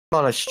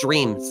on a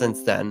stream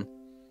since then.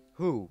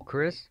 Who?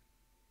 Chris?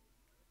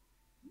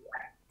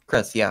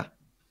 Chris, yeah.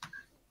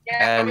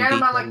 Yeah, And we had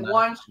him on like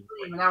one stream.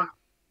 Now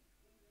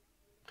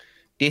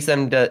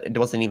DSM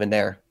wasn't even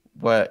there.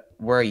 Where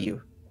are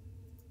you?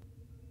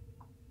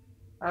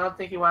 I don't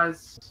think he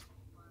was.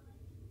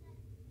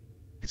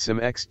 Some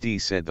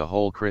XD said the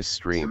whole Chris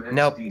stream.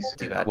 Nope.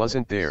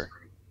 Wasn't there.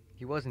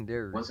 He wasn't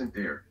there.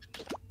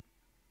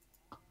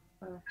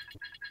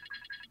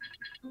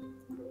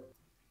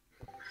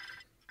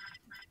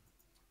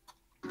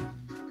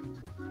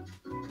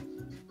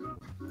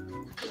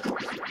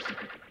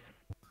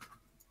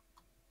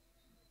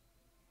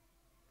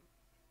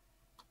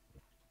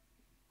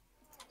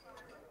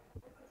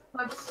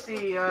 Let's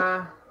see,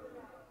 do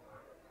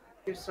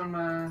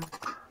some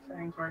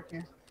settings work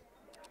here.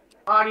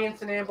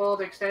 Audience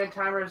enabled, extended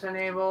timers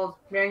enabled,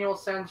 manual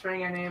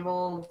censoring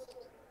enabled,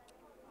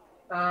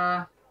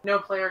 no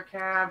player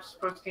caps,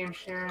 post game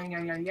sharing,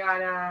 yada yada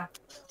yada.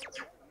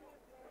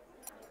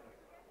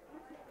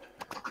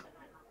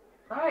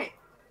 Right.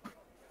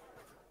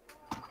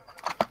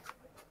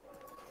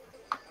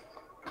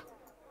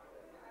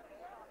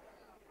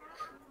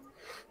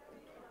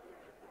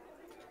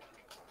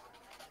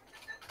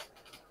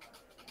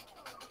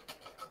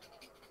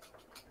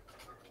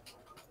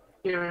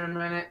 Give it a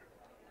minute.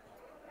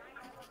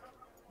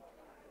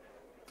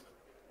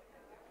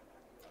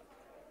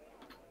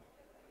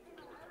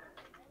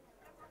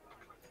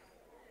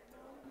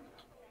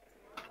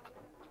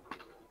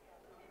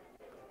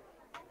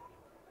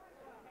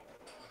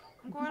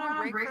 I'm going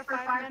on break for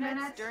 5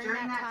 minutes.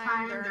 During that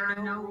time, there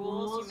are no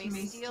rules. You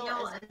may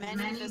steal as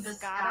many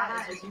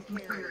biscotta as you can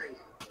carry.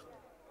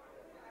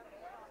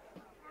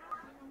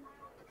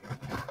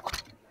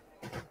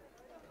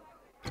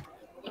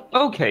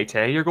 Okay,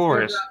 Tay, you're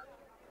glorious.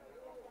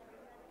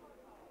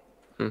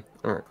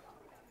 All right.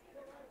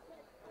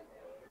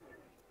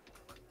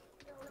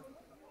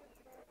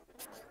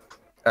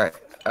 All right.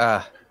 All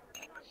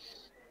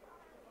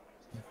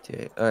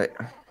right.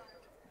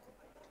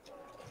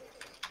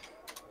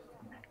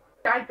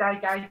 Die.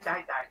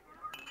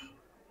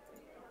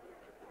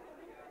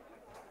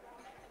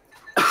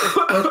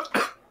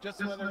 Just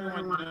to let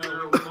everyone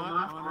know, we will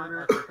not honor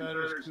our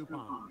competitors'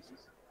 coupons.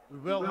 We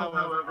will,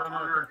 however, honor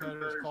our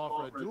competitors'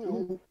 call for a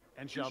duel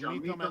and shall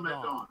meet them at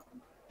dawn.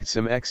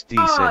 Some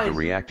XD said the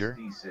reactor.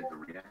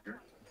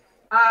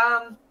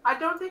 I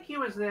don't think he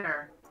was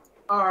there.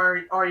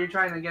 Or are you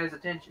trying to get his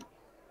attention?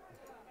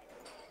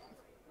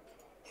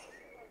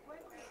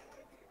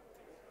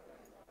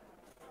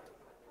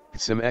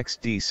 Some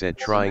XD said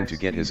trying to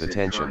get his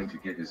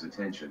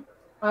attention.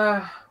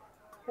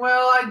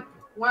 Well,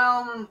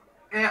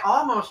 it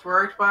almost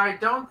worked, but I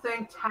don't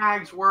think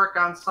tags work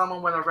on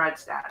someone with a red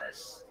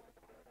status.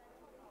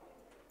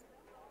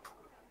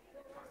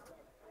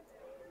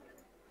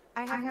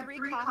 I have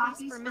 3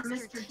 coffees for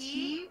Mr.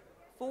 T,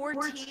 4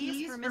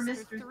 teas for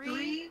Mr.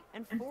 3,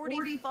 and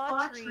 40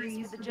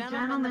 trees for the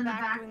gentleman in the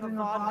back doing a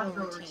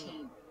vaudeville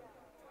routine.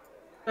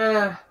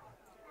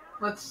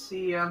 Let's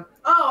see. Oh,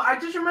 I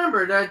just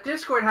remembered.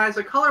 Discord has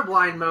a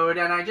colorblind mode,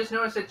 and I just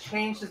noticed it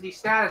changes the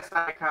status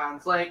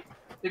icons. Like,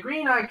 the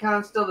green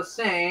icon's still the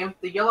same,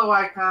 the yellow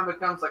icon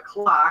becomes a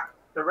clock,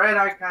 the red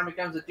icon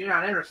becomes a do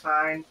not enter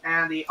sign,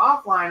 and the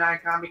offline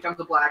icon becomes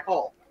a black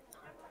hole.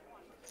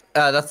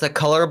 That's a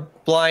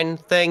colorblind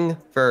thing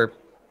for,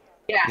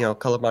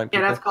 colorblind people.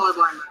 Yeah, that's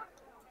colorblind.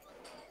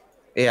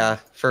 Yeah,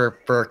 for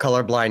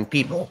colorblind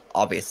people,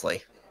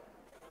 obviously.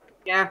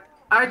 Yeah,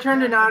 I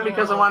turned it on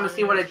because I wanted to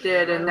see what it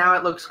did, and now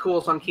it looks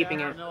cool, so I'm keeping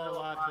it.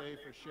 Latte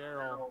for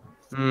Cheryl.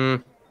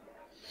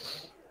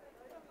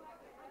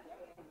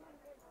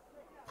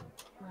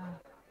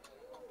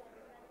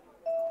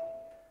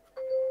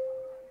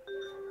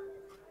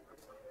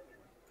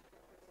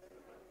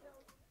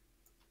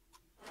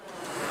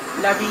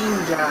 La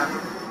Vinja.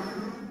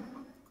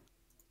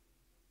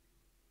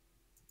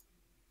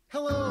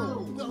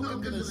 Hello,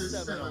 welcome to the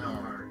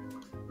seminar.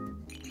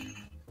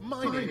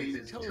 My name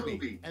is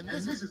Toby, and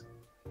this is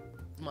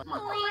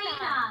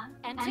Lena.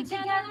 And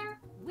together,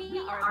 we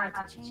are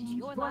about to change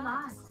your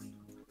lives.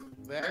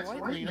 That's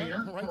right,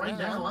 Lena. Right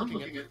now, I'm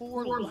looking at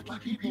 4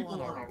 lucky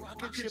people on our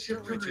rocket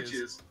ship to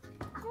riches.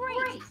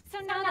 Great. So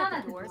now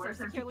that the doors are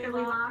securely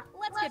locked,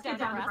 let's get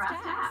down to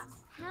brass tacks.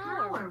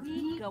 How are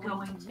we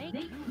going to make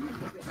you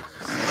rich?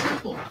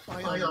 Simple.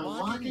 By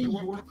unlocking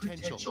your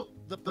potential.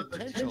 The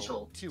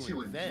potential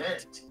to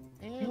invent.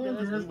 And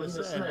as Lena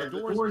said, the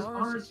doors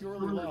are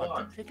securely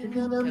locked. Picking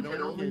them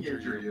can only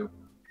injure you.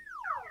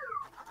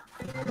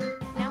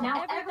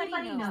 Now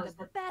everybody knows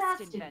the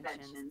best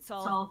inventions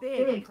solve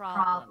big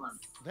problems.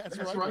 That's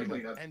right,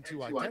 Lena. And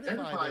to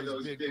identify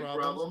those big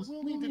problems,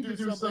 we'll need to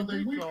do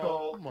something we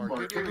call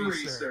market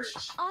research.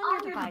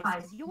 On your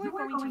devices, you're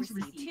going to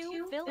receive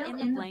 2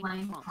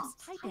 fill-in-the-blank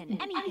prompts. Type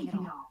in anything at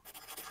all.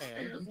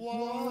 And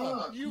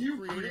voila! You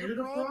created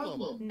a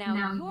problem.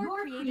 Now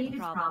your creative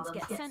problems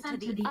get sent to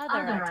the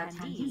other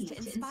attendees to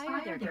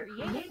inspire their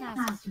creative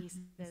masterpieces.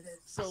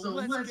 So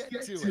let's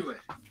get to it.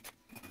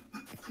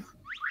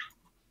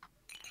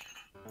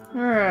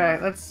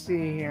 Alright, let's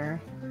see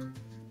here.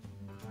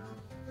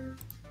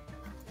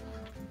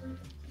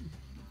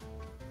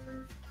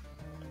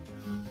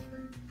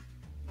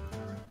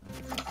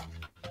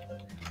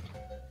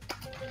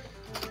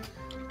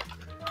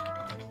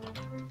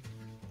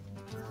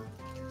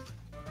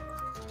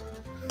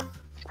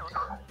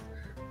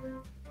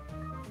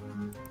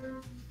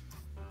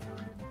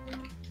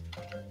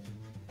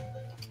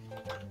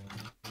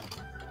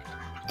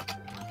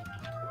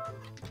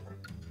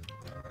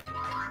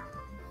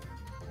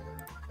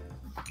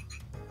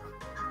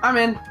 I'm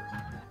in.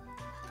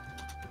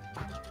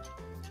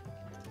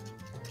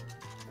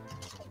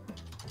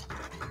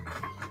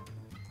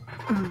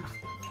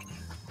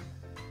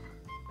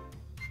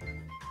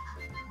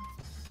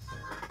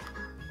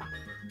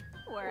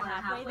 We're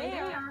halfway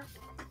there.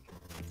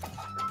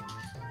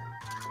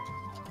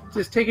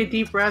 Just take a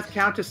deep breath,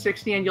 count to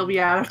 60, and you'll be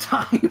out of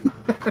time.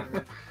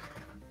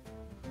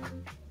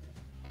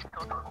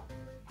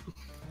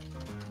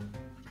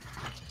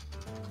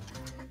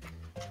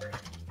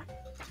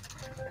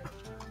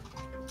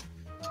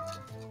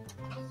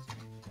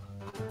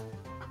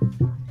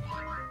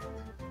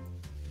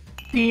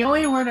 The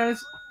only word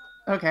is...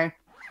 Okay.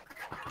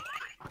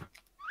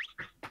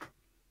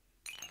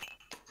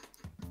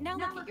 Now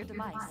look at your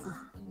device.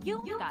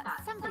 You've got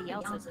somebody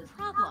else's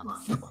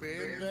problems.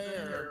 Been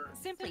there.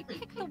 Simply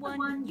pick the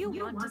one you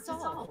want to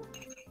solve.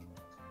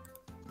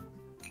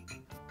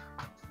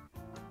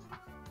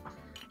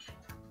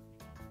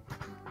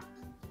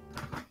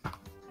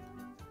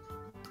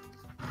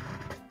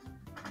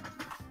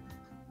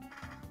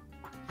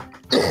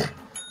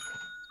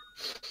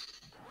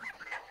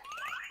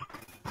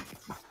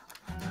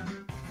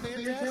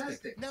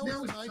 Fantastic. Now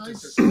it's time to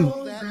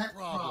solve that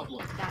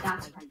problem.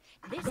 That's right.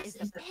 This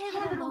is the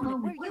pivotal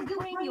moment where you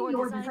bring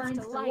your designs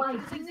to life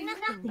using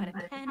nothing but a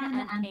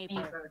pen and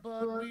paper.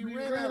 But we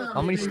ran out of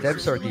How many paper,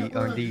 steps so are we the-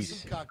 are used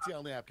these? some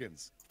cocktail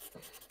napkins.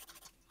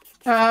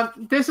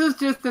 This is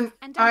just an...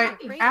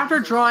 after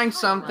drawing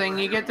something,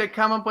 you get to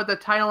come up with a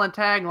title and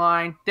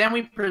tagline, then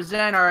we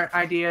present our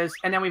ideas,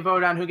 and then we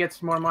vote on who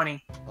gets more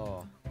money.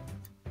 Oh.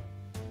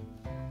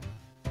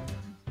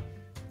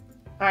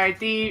 Alright,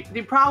 the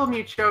problem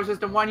you chose is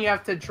the one you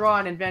have to draw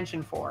an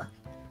invention for.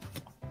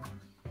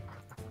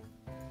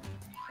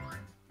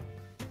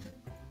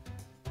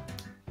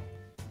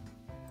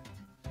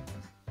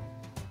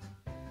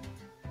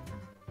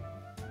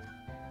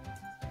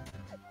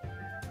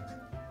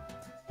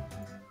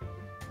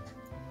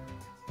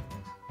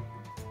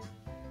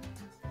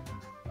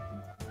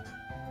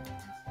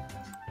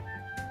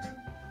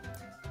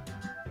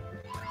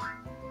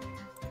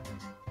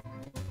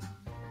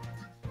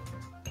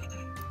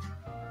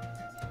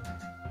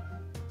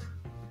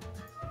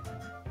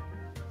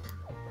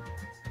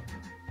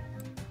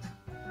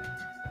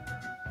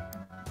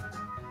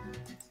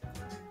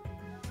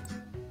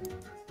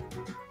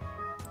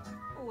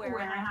 We're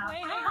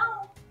halfway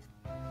home.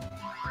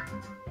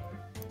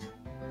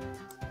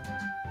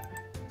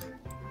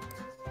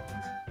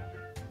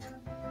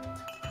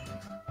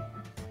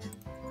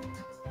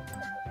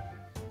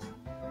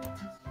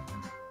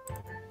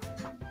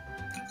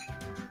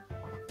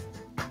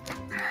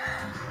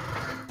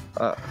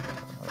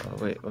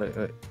 Wait.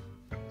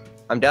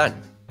 I'm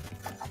done.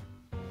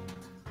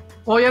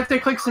 Well, you have to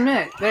click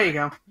submit. There you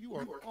go. You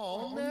are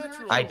all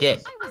natural. I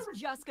did. I was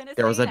just gonna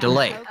There was say a that.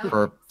 delay Okay,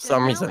 for so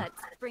some now reason.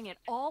 Let's bring it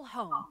all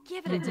home.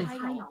 Give it a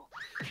title.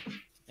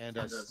 And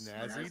a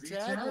snazzy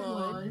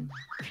tagline.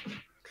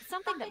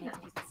 Something that makes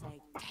people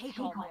say, "Take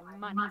all my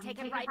money. Take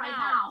it right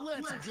now."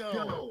 Let's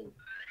go.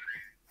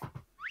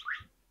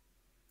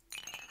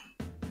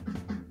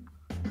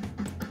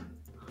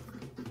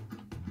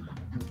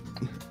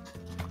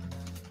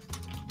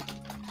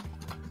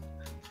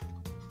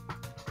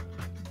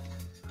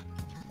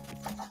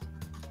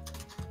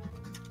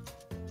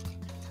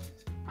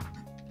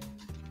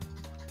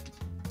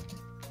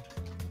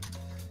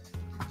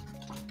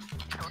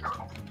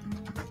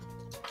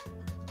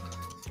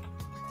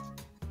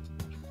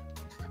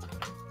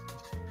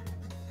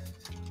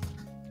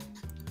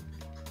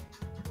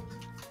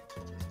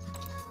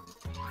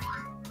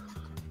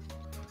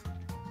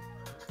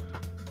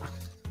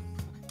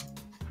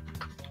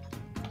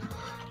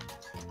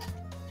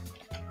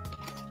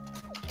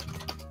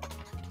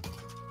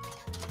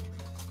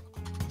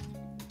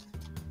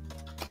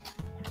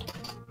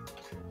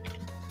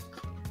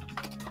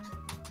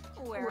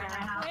 We're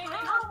halfway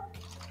home.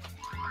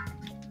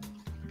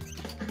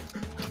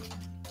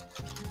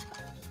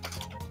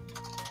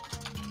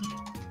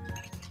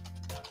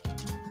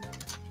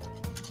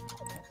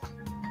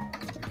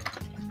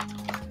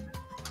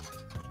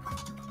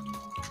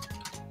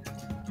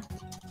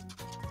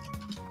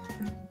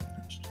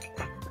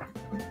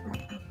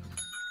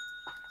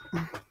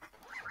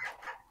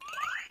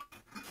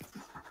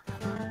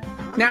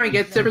 Now we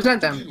get to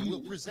present them. You will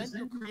present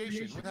your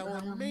creation with our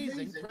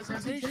amazing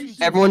presentation.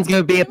 Everyone's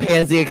gonna be a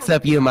pansy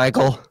except you,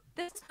 Michael.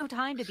 There's no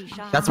time to be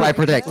shy. That's what I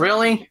predict.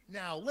 Really?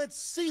 Now let's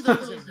see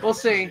those. We'll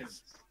see.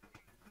 inventions.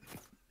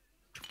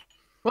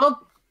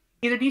 Well,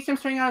 either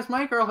D-Sim's turning on his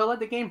mic or he'll let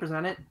the game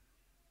present it.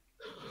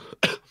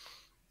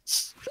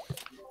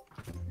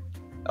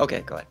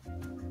 Okay, go ahead.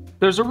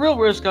 There's a real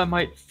risk I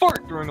might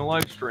fart during a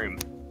live stream.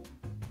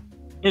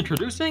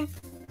 Introducing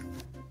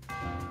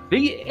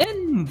the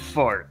end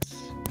farts.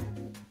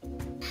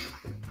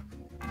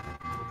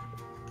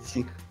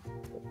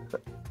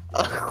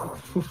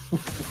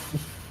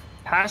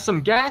 Pass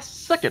some gas,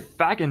 suck it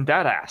back in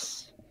that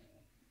ass.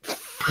 I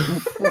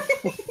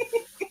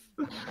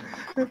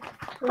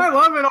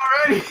love it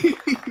already.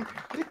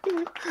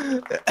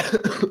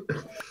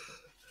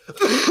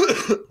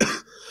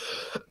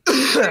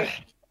 Hey,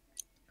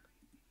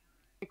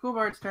 Cool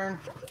Bard's turn.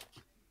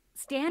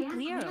 Stand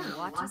clear and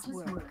watch us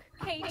work.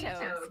 Hey,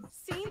 Toads,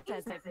 seems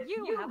as if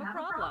you have a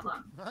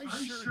problem. I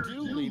sure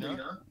do,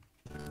 Lena.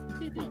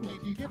 People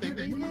keep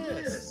giving me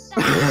this.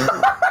 But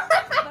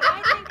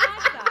I think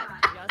I've got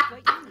just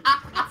what you need.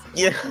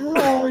 Yeah.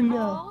 Oh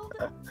no.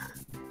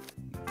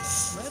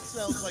 That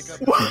sounds like a...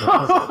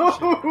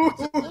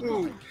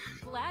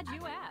 Glad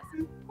you asked.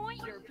 Point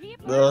your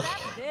people Ugh.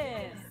 at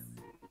this.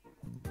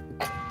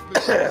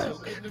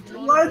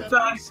 What the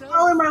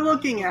hell am I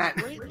looking at?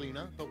 Great,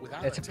 Lena, but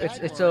without It's a it's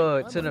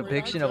tagline, it's an I'm afraid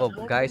depiction I of a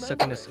just guy won't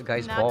sucking be this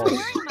guy's Not balls. to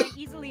worry, my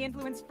easily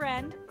influenced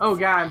friend. Oh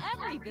god.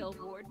 Every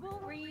billboard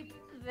will read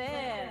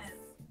this.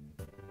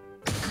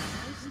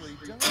 nicely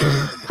done.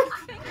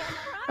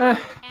 Uh,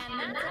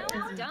 And that's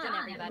how it's done,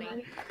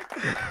 everybody.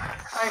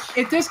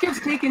 if this gets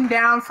taken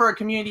down for a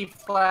community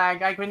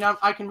flag, I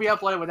can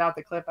re-upload it without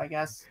the clip, I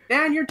guess.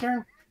 Dan, your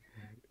turn.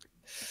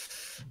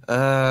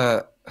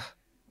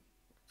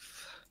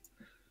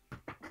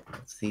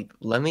 Let's see.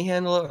 Let me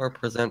handle it or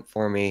present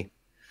for me.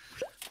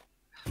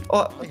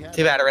 Oh,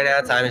 too bad. I ran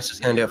out of time. It's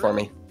just gonna do it for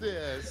me.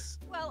 This.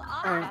 Well,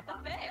 I Alright.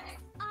 got the fix.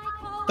 I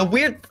call The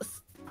weird.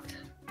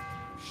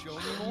 Show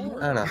me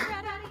more. I don't know.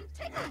 Ready?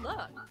 Take a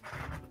look.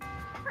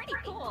 Pretty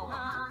cool,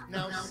 huh?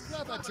 Now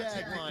slap a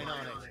tagline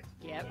on it.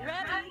 Get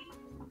ready.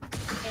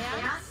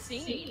 And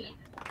scene.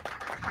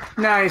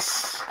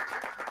 Nice.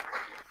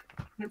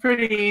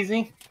 Pretty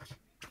easy.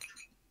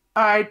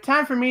 Alright,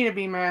 time for me to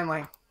be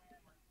manly.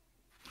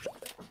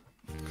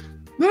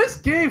 This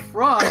gay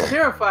frog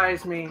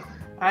terrifies me.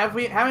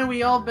 Haven't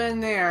we all been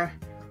there?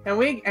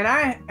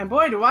 And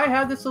boy do I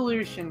have the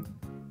solution.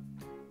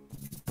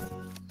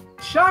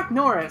 Chuck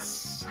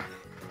Norris.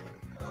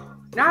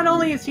 Not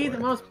only is he the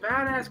most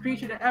badass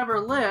creature to ever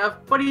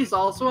live, but he's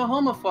also a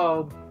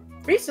homophobe.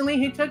 Recently,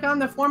 he took on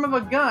the form of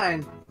a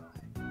gun.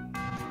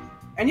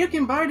 And you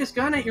can buy this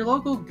gun at your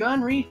local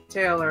gun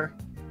retailer.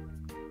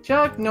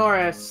 Chuck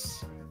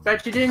Norris.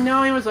 Bet you didn't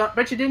know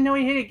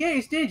he hated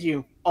gays, did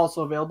you?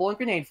 Also available in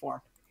grenade form.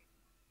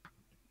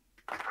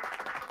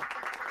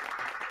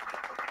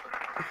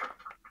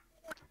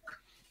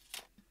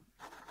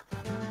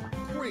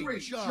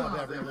 Great job,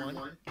 everyone.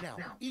 Now,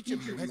 each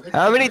of you has been...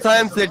 How many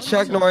times did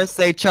Chuck Norris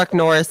say Chuck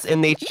Norris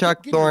in the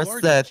Chuck Give your Norris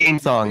largest theme your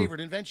song? favorite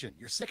invention,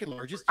 your second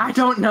largest... I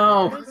don't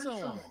know. And so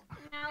on.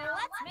 Now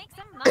let's make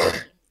some money.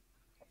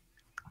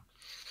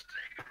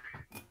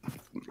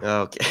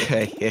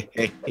 Okay,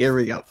 here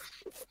we go.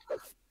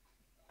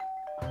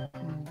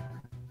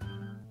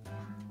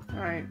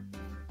 Alright.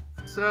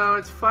 So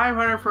it's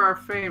 500 for our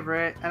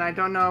favorite, and I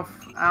don't know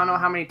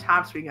how many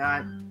tops we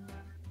got.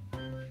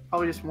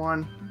 Probably just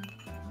one.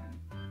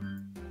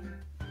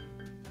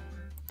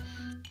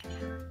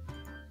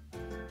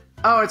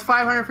 Oh, it's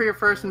 500 for your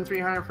first and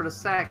 300 for the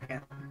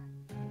second.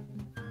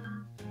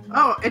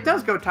 Oh, it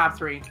does go top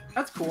 3.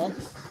 That's cool.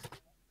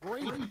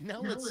 Great.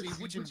 Now let's see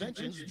which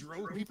inventions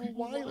drove people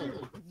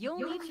wild. You'll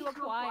need to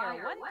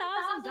acquire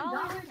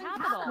 $1,000 in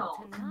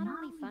capital to not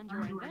only fund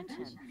your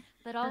invention,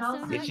 but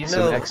also Did you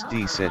Some know-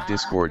 XD said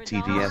Discord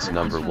TDS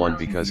 #1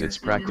 because it's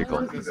practical.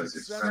 It's a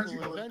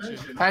successful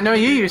invention. I know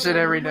you use it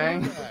every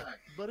day.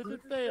 But if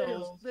it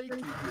fails, they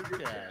keep your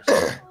cash.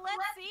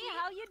 Let's see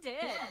how you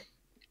did.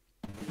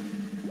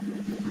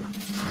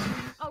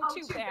 Oh,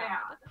 too bad.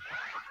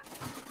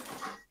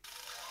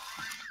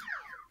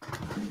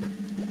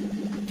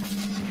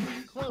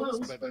 Close,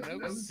 but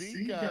no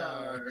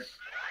cigar.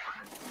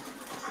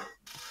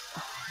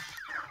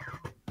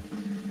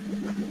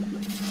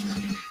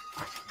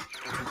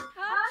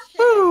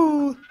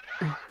 Woo!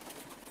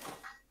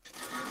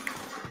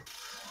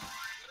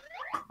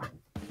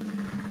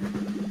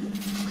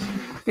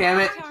 Damn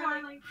it.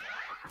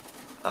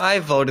 I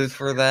voted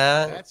for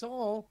that. That's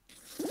all.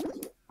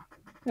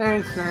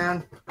 Thanks,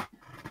 man.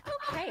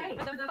 Okay,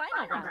 for the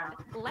final round,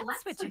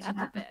 let's switch it up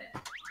a bit.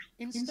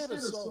 Instead of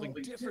solving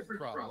different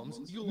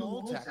problems, you'll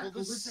all tackle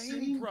the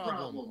same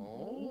problem.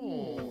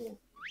 Oh.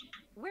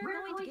 We're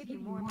going to give you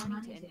more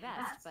money to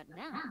invest, but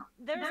now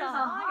there's a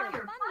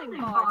higher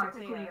funding bar to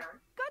clear.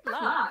 Good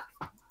luck.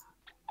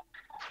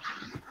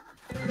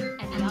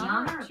 And the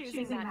honor of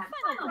choosing that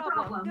final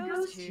problem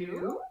goes to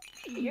you.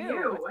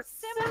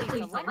 Simply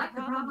select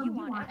the problem you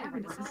want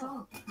everyone to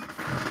solve.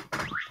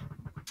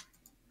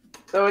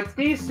 So it's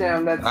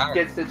D-Sim that Alright.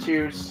 gets to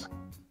choose.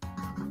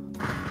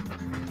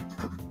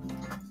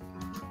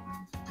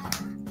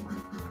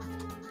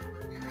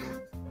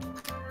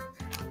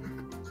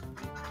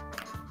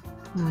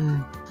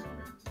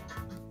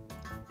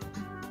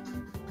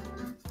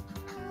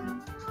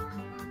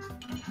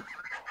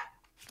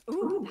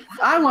 Ooh,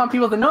 I want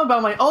people to know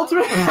about my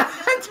ultimate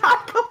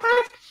top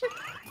collection.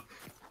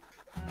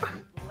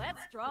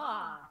 let's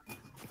draw.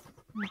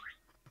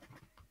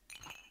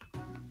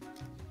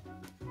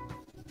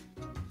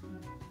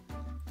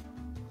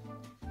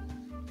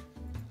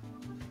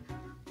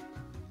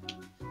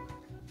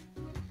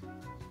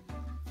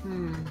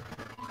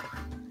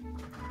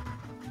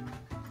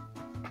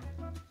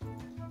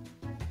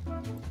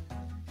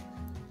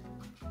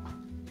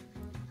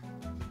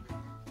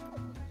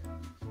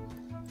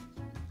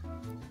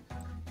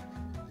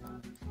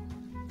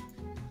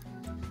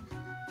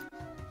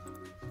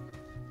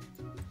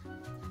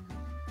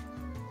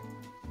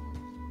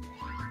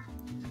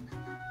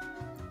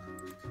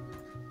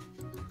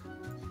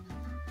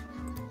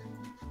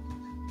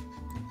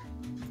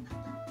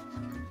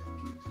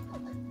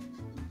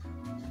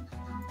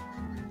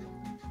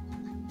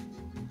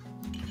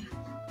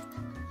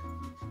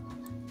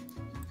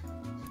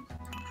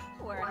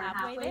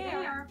 halfway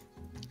there.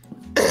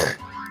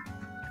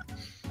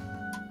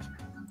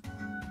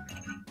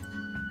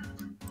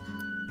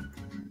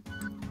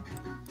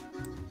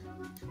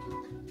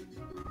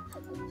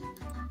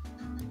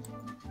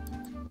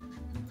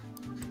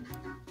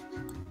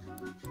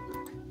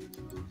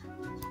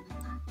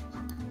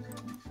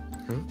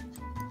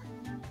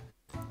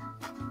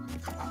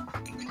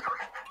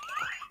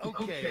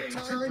 Okay,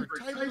 time for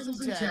titles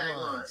and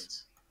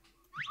taglines.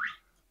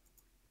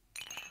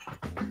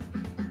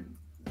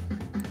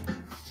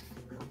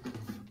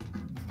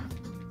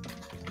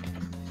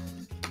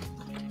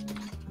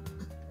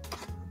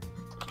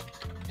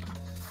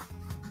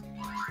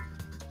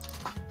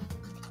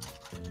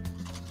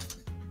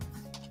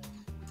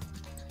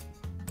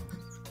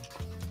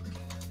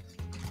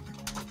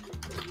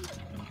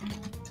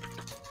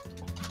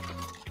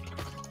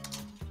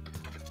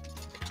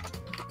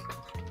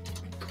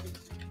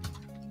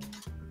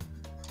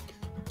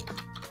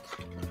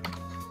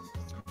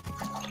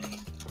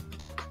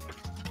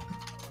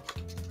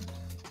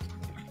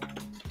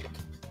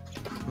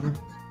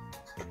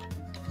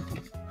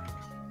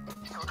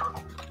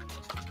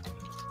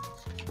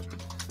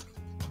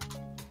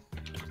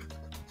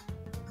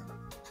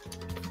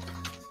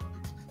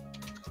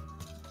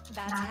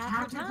 That's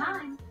half your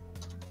time.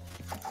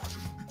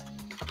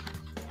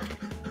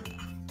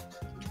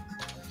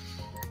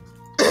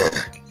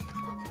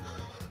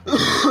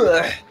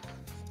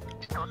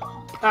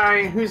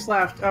 Alright, who's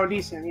left? Oh,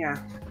 decent,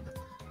 yeah.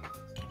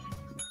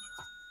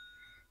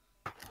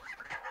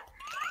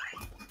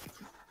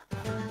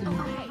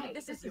 Okay,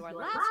 this is your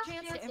last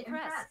chance to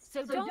impress,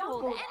 so don't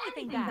hold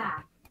anything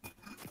back.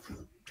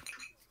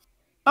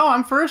 Oh,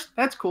 I'm first?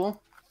 That's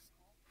cool.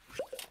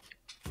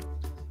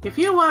 If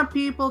you want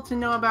people to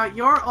know about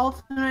your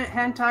ultimate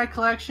hentai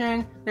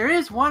collection, there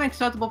is one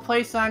acceptable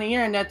place on the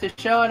internet to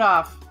show it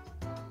off.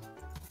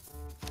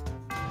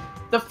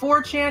 The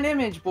 4chan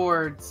image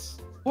boards.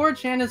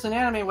 4chan is an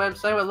anime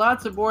website with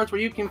lots of boards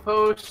where you can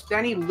post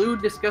any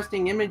lewd,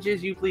 disgusting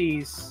images you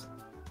please.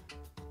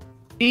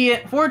 The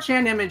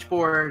 4chan image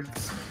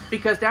boards.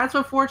 Because that's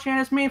what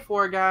 4chan is made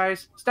for,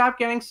 guys. Stop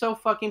getting so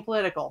fucking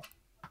political.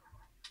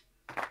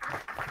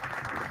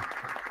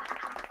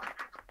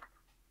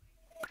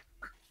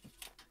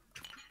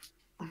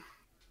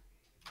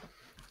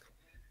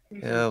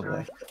 Oh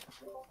boy.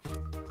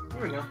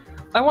 Here we go.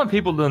 I want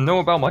people to know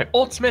about my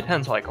ultimate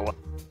hentai collection.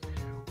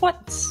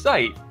 What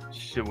site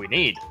should we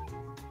need?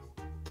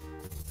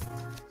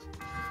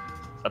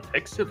 A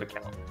Pixiv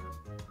account.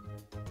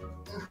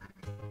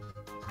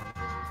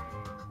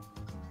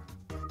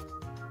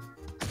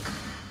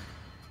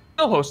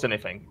 They'll host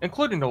anything,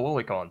 including the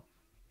Lilycon.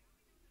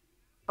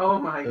 Oh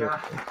my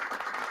god.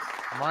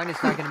 Mine is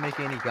not gonna make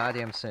any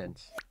goddamn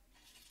sense.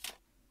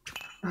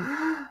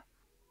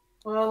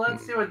 Well,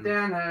 let's see what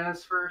Dan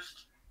has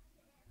first.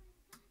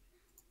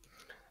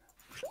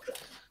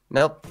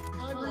 Nope.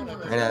 I want to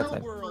Right tell the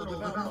outside.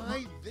 world about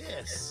my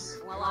this.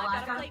 Well,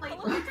 I got a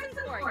plate full of pictures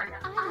for you.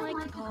 I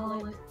like to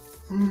call it.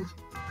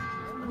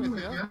 I'm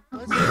with ya.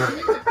 Let's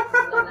see.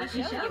 Let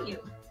me show you.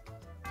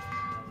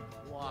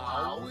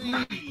 Wow.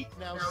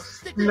 Now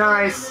stick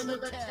Nice. it in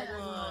the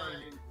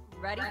tagline.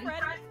 Ready,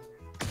 Fred?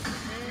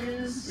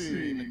 And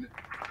scene.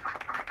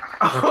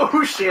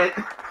 Oh shit.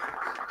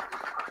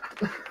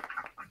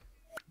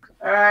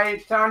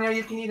 Alright, Tanya,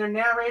 you can either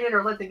narrate it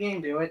or let the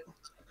game do it.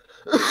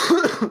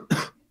 I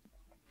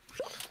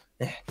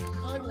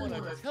want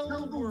to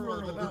tell the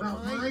world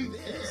about my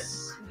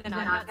this. Then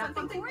I've got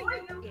something for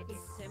you. It's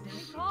simply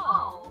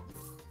called.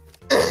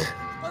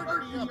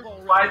 Hurry up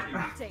already. What?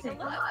 Take a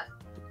look.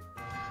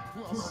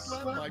 Well,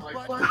 slap my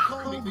butt and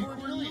call me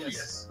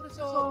Cornelius. But it's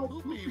all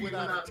poopy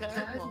without a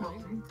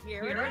tagline.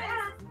 Here it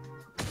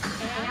is.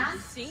 And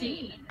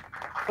scene.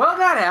 Well,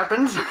 that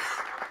happens.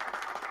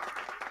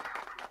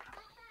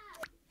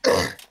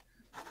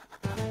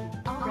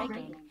 All right,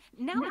 gang.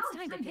 Now it's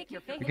time to pick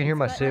your favorite. You can hear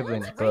my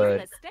siblings,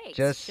 but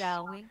just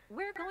shall we?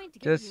 We're going to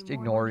give just you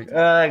more ignore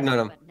than it. Ignore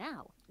them. But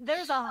now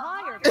there's a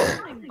higher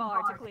tuning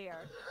bar to clear.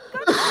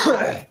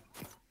 Good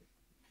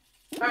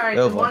Alright,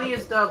 Oh, the boy. money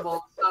is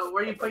doubled, so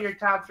where you put your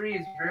top three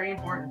is very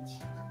important.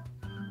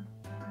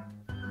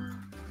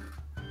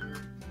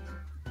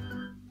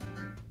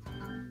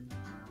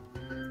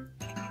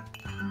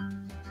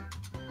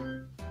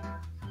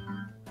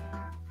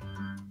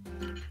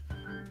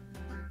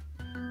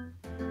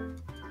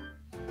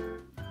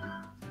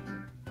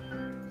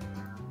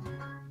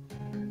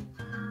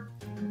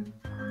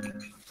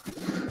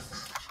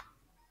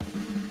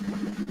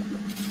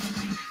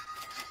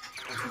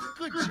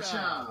 Good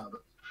job.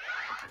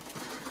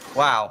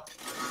 Wow.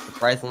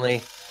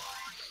 Surprisingly.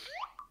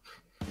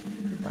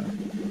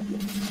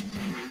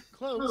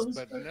 Close,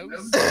 but no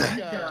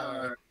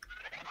cigar.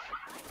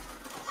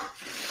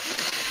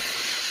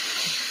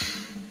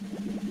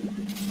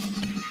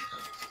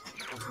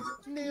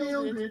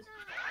 Nailed it.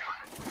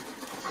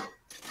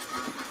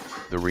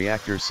 The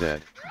reactor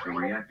said.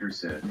 Sorry.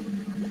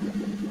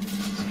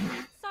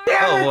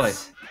 Damn Oh, boy.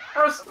 it!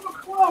 I was so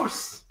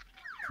close!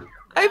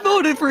 I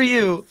voted for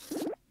you!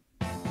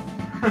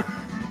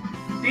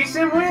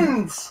 Decent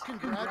wins!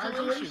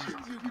 Congratulations,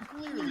 you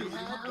clearly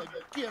have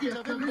the gift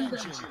of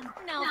invention.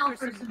 Now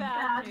for some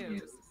bad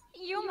news.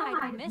 You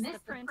might have missed the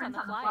print on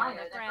the flyer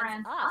that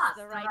grants us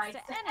the rights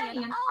to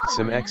any and all.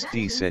 Some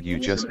XD said you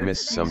just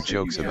missed some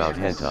jokes about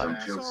hentai.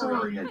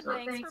 Sorry. Thanks for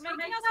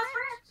making us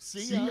rich.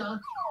 See ya.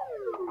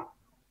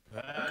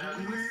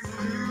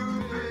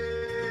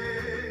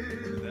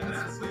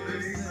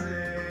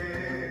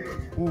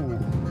 Ooh,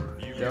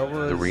 that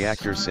was... The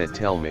reactor said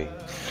tell me.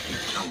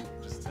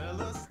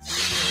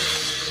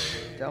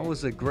 That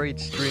was a great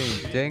stream.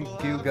 Thank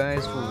you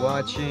guys for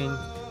watching,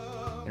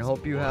 and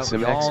hope you have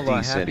Some all a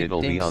XD said happy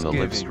it'll be on the live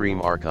Thanksgiving.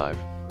 stream archive.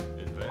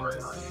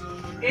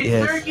 It's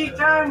Yes. turkey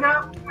time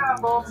now,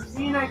 Apple.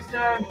 See you next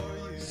time.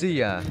 See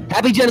ya.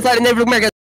 Happy genocide in Native America!